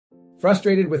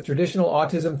Frustrated with traditional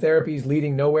autism therapies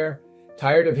leading nowhere?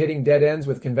 Tired of hitting dead ends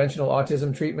with conventional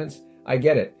autism treatments? I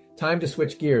get it. Time to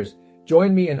switch gears.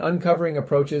 Join me in uncovering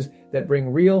approaches that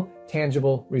bring real,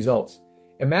 tangible results.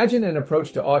 Imagine an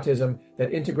approach to autism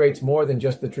that integrates more than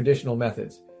just the traditional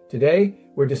methods. Today,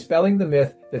 we're dispelling the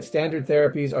myth that standard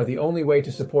therapies are the only way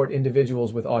to support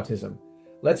individuals with autism.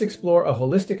 Let's explore a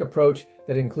holistic approach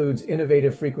that includes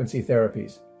innovative frequency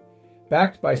therapies.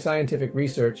 Backed by scientific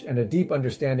research and a deep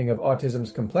understanding of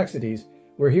autism's complexities,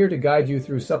 we're here to guide you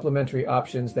through supplementary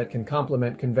options that can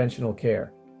complement conventional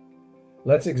care.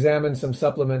 Let's examine some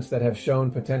supplements that have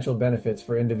shown potential benefits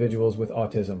for individuals with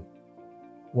autism.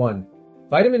 1.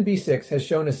 Vitamin B6 has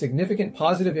shown a significant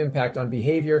positive impact on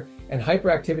behavior and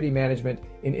hyperactivity management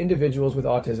in individuals with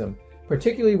autism,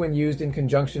 particularly when used in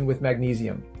conjunction with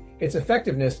magnesium. Its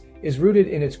effectiveness is rooted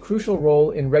in its crucial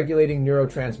role in regulating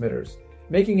neurotransmitters,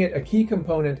 making it a key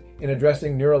component in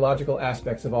addressing neurological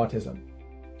aspects of autism.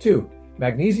 2.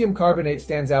 Magnesium carbonate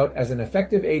stands out as an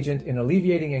effective agent in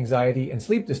alleviating anxiety and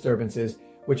sleep disturbances,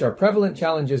 which are prevalent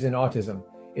challenges in autism.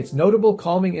 Its notable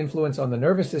calming influence on the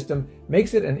nervous system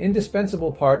makes it an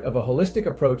indispensable part of a holistic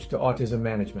approach to autism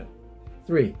management.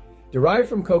 3. Derived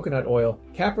from coconut oil,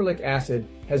 caprylic acid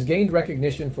has gained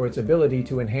recognition for its ability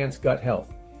to enhance gut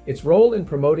health. Its role in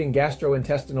promoting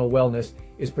gastrointestinal wellness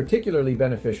is particularly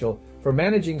beneficial for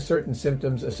managing certain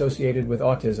symptoms associated with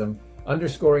autism,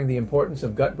 underscoring the importance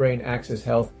of gut-brain axis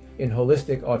health in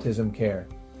holistic autism care.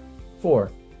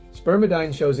 4.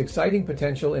 Spermidine shows exciting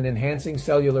potential in enhancing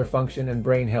cellular function and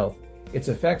brain health. Its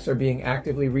effects are being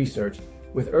actively researched,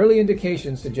 with early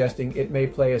indications suggesting it may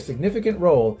play a significant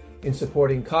role in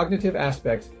supporting cognitive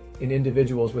aspects in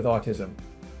individuals with autism.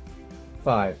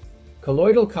 5.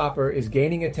 Colloidal copper is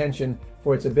gaining attention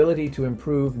for its ability to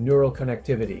improve neural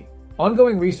connectivity.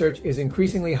 Ongoing research is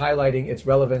increasingly highlighting its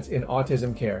relevance in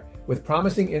autism care, with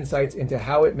promising insights into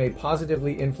how it may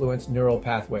positively influence neural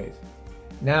pathways.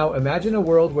 Now, imagine a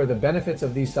world where the benefits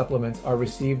of these supplements are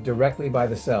received directly by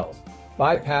the cells,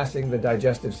 bypassing the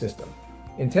digestive system.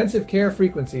 Intensive care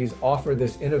frequencies offer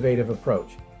this innovative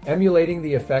approach, emulating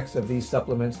the effects of these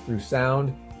supplements through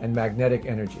sound and magnetic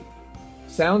energy.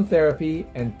 Sound therapy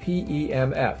and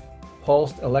PEMF,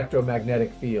 pulsed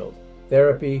electromagnetic field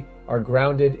therapy, are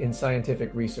grounded in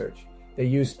scientific research. They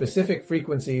use specific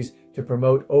frequencies to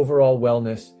promote overall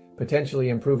wellness, potentially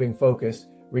improving focus,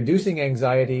 reducing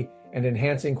anxiety, and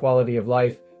enhancing quality of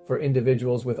life for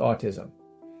individuals with autism.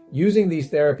 Using these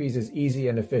therapies is easy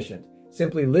and efficient.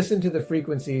 Simply listen to the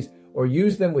frequencies or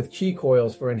use them with chi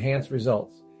coils for enhanced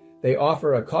results. They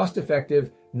offer a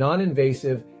cost-effective,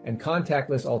 non-invasive, and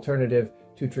contactless alternative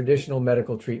to traditional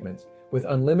medical treatments, with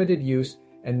unlimited use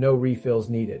and no refills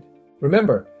needed.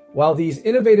 Remember, while these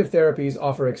innovative therapies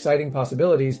offer exciting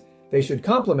possibilities, they should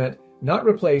complement, not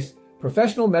replace,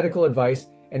 professional medical advice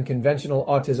and conventional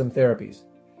autism therapies.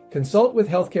 Consult with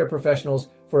healthcare professionals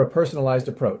for a personalized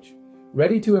approach.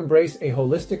 Ready to embrace a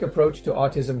holistic approach to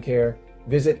autism care?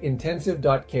 Visit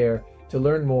intensive.care to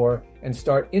learn more and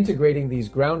start integrating these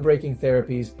groundbreaking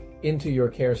therapies into your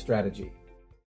care strategy.